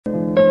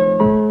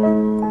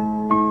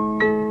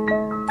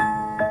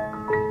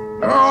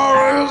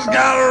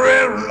got a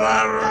red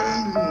light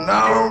and I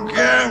don't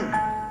care.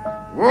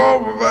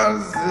 Walk about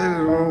the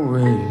city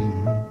away.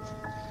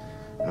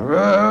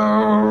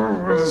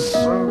 Well, with a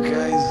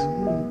suitcase.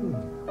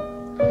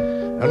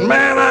 And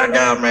man, I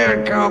got me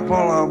a couple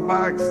of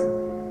bucks.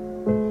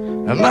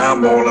 And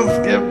I'm gonna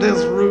skip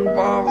this roof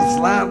off and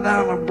slide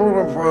down the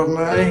boulevard, and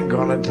I ain't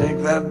gonna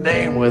take that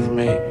dame with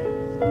me.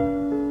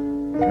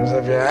 Cause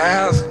if you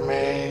ask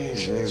me,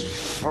 she's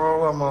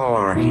full of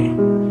malarkey.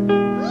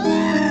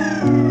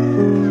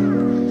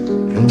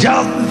 And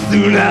just as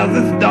soon as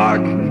it's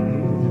dark,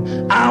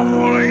 I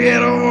wanna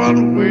get a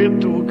one-way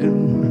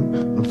token.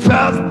 The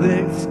first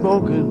thing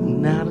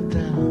smoking out of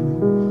town.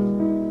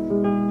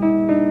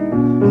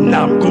 And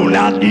I'm going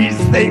out east,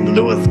 St.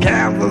 Louis,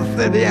 Kansas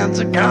City, and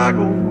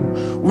Chicago,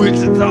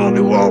 Wichita,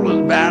 New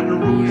Orleans, Baton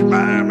Rouge,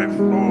 Miami,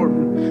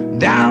 Florida,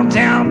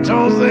 downtown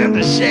Tulsa,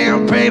 into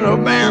Champaign,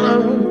 Urbana,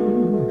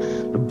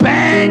 the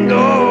Bango,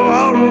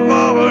 all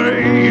over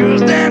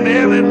Houston,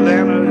 and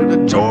Atlanta,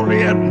 the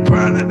Georgia, and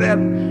Trinidad,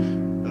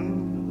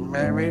 and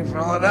maybe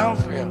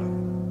Philadelphia.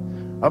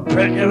 I'm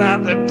picking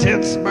out the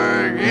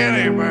Pittsburgh,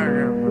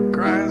 Edinburgh, for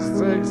Christ's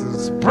sakes,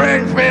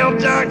 Springfield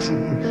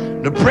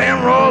Junction, the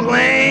Primrose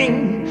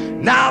Lane.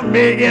 Now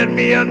may get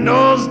me a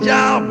nose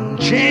job and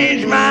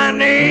change my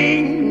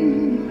name.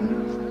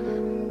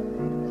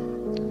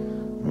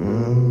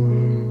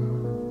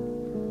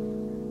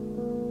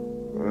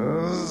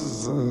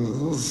 This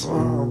is a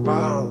song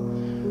about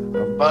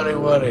a buddy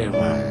Woody of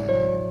mine.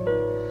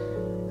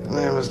 His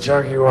name is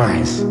Chucky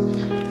Weiss.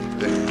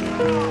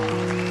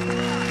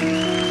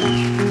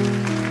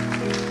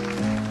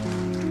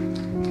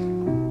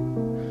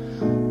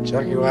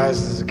 Chucky Weiss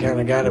is the kind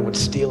of guy that would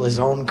steal his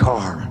own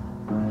car.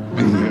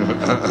 And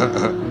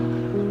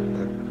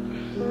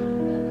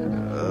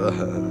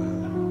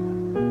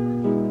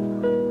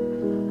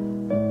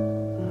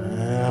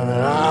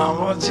I'm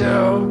a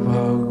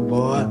jitterbug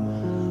boy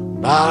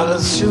by the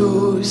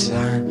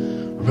suicide,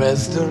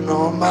 resting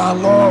on my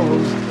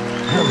laurels,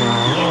 and my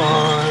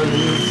heart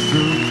is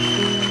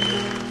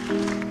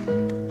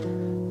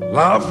through.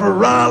 Love for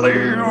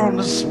Raleigh on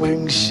the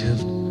swing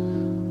shift,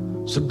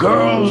 so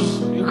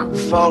girls, you can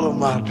follow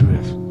my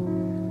drift.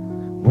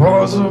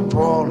 Was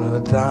upon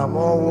a time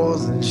I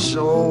wasn't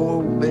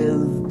sure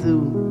biz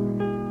too.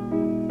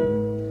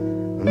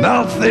 And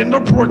I've seen the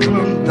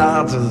Brooklyn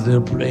dancers,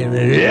 they're playing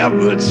the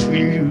Edwards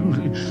Field.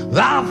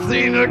 I've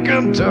seen the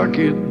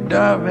Kentucky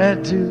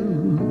Derby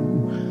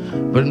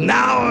too. But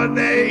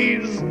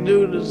nowadays,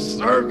 due to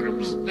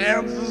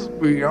circumstances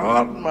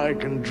beyond my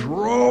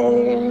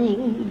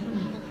control,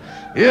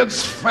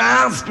 it's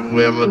fast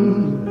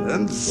women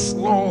and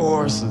slow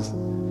horses.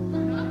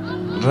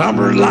 I'm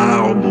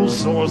reliable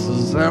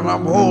sources, and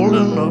I'm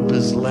holding up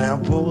this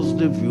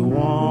lamppost if you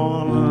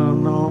wanna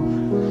know.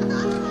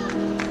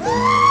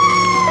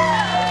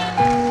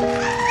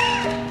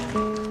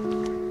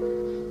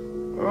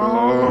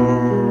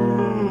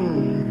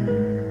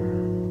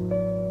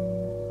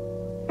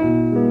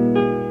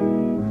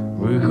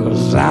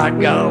 Because I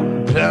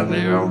got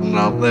plenty of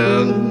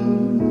nothing,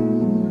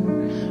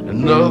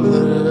 and nothing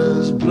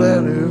is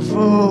plenty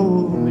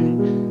for me.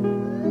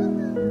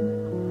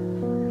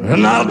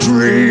 And I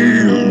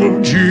dream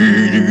of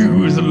Jeannie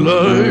with a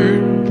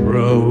light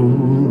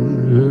brown,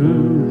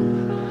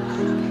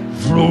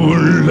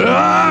 flowing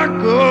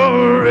like a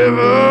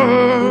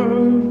river.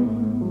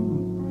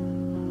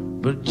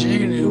 But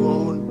Jeannie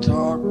won't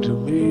talk to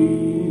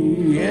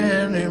me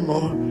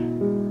anymore.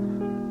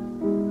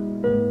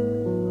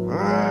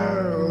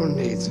 Who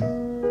needs her?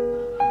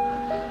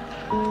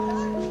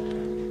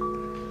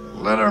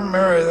 Let her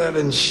marry that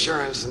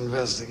insurance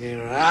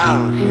investigator. I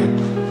don't care.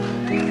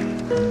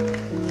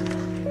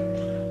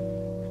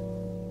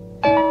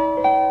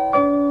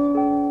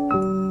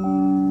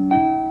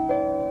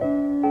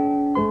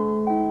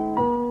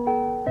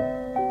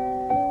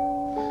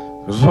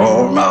 Cause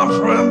all my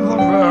friends have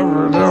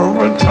ever done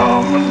with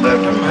Tom and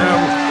Dick and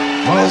him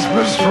must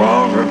be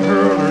stronger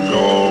girl to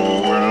go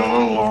it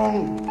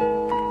alone.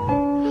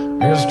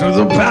 Here's to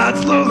the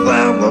bachelors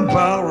and the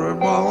power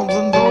bombs,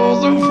 and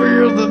those who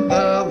fear that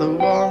they're the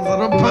ones that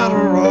are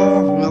better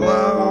off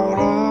without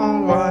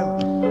a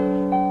wife.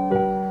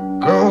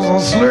 Girls will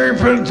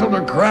sleep into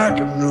the crack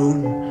of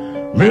noon,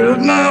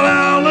 midnight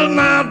owl and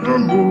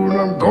afternoon.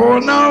 I'm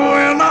going out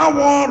when I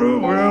want to,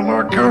 when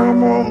I come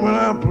home when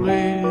I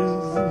please.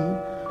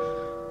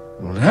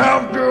 Don't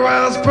have to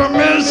ask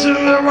permission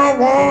if I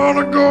want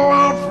to go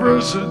out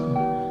fishing.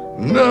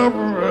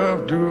 Never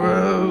have to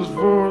ask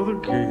for the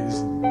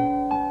keys.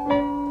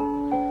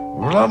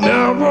 Well, I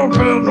never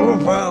been no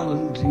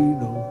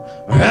Valentino.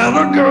 I had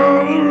a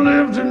girl who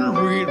lived in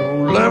Reno,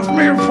 left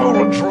me for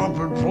a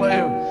trumpet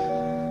player.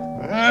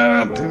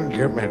 That didn't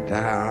get me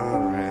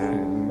down,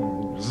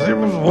 man. He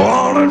was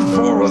wanted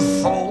for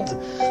assault,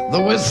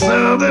 though he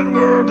said it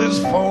weren't his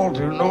fault.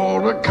 You know,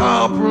 the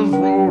coppers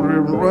rode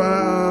him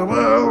right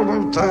out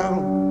of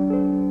town.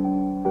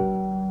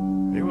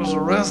 He was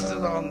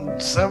arrested on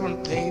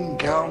 17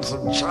 counts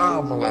of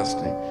child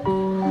molesting.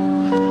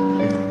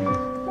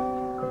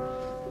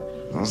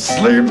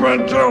 sleep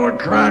until the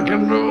crack of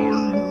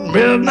noon,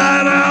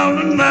 midnight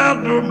out and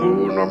out the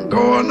moon. I'm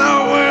going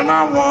out when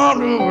I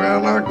want to,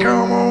 and I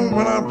come home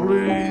when I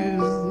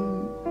please.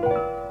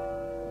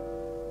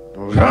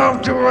 Don't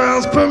have to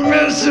ask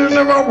permission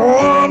if I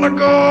want to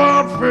go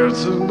out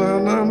fishing,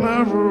 and I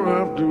never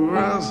have to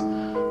ask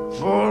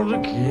for the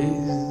keys.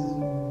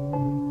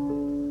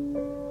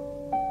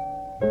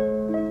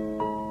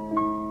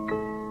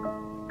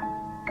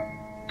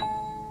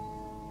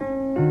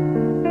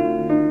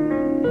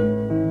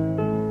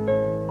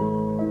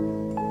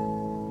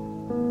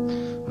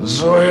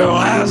 So you'll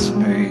ask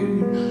me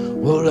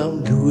what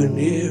I'm doing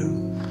here.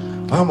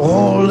 I'm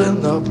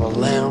holding up a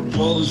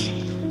lamppost.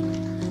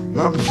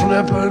 I'm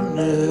flipping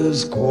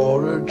this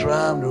quarter,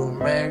 trying to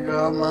make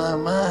up my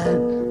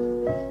mind.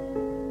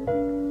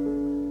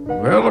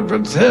 Well, if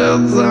it's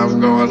heads, I'm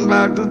going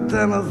back to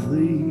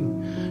Tennessee.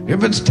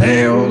 If it's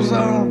tails,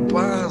 I'll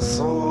buy us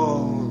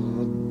all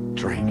a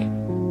drink.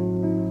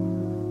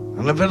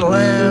 And if it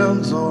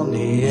lands on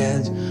the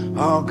edge,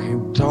 I'll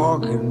keep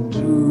talking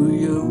to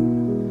you.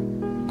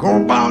 Go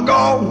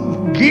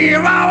bongo,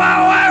 give out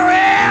our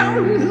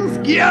worries,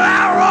 give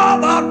out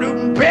all of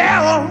them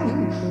bells.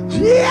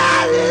 Yeah,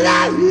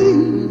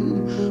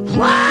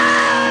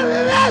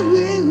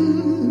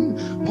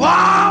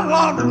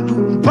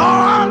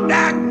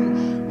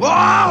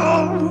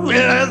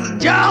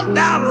 just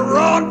down the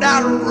road,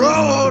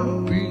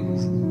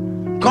 peace.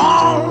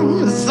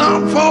 Gone,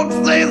 some folks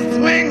say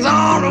swings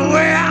on the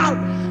way out.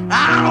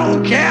 I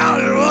don't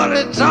care what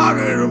they're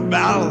talking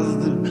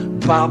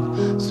about. Pop,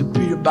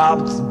 beat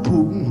bop,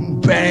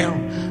 boom,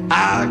 bam.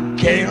 I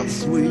can't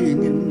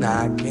swing and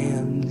I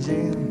can't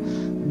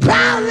jam.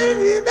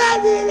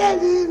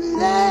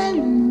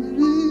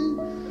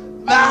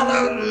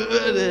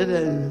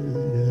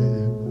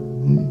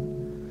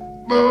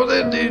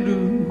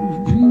 Ba-da-da-da-da-da.